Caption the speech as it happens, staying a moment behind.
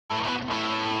All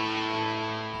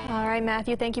right,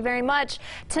 Matthew, thank you very much.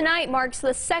 Tonight marks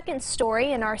the second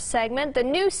story in our segment, the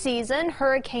new season,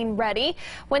 Hurricane Ready.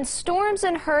 When storms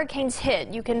and hurricanes hit,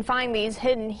 you can find these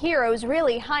hidden heroes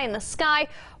really high in the sky,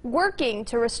 working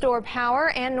to restore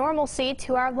power and normalcy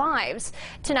to our lives.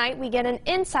 Tonight, we get an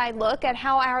inside look at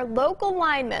how our local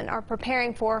linemen are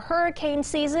preparing for hurricane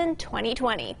season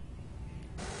 2020.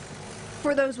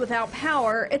 For those without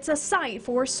power, it's a sight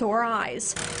for sore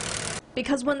eyes.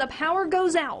 Because when the power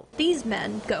goes out, these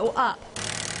men go up.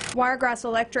 Wiregrass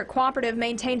Electric Cooperative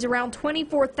maintains around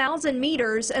 24,000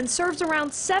 meters and serves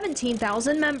around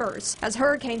 17,000 members. As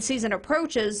hurricane season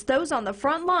approaches, those on the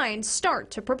front lines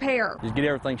start to prepare. Just get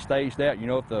everything staged out. You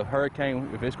know, if the hurricane,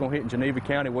 if it's going to hit in Geneva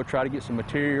County, we'll try to get some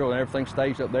material and everything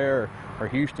staged up there, or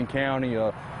Houston County.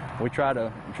 We try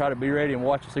to be ready and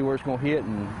watch to see where it's going to hit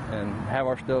and have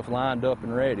our stuff lined up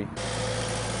and ready.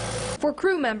 For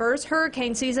crew members,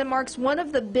 hurricane season marks one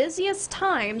of the busiest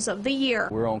times of the year.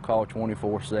 We're on call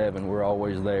 24/7. We're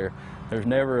always there. There's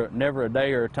never a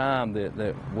day or a time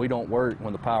that we don't work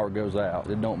when the power goes out.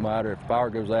 It don't matter. If the power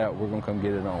goes out, we're going to come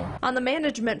get it on. On the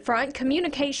management front,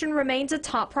 communication remains a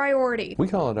top priority. We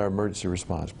call it our emergency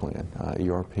response plan,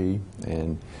 ERP,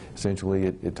 and essentially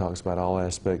it talks about all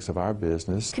aspects of our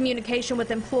business. Communication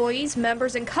with employees,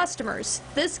 members, and customers.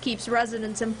 This keeps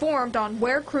residents informed on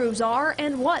where crews are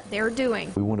and what they're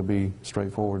doing. We want to be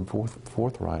straightforward and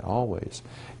forthright always.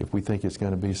 If we think it's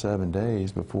going to be 7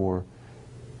 days before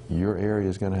your area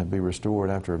is going to be restored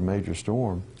after a major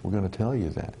storm, we're going to tell you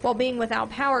that. While being without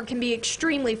power can be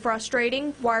extremely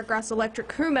frustrating, Wiregrass Electric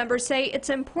crew members say it's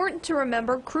important to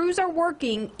remember crews are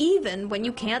working even when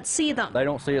you can't see them. They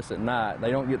don't see us at night.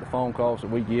 They don't get the phone calls that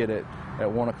we get at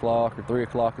 1 o'clock or 3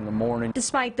 o'clock in the morning.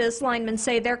 Despite this, linemen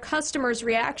say their customers'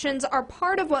 reactions are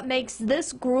part of what makes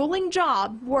this grueling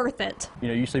job worth it. You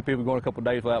know, you see people going a couple of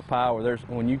days without power.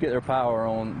 When you get their power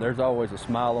on, there's always a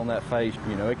smile on that face.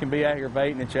 You know, it can be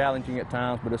aggravating and challenging at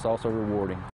times, but it's also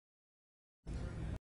rewarding.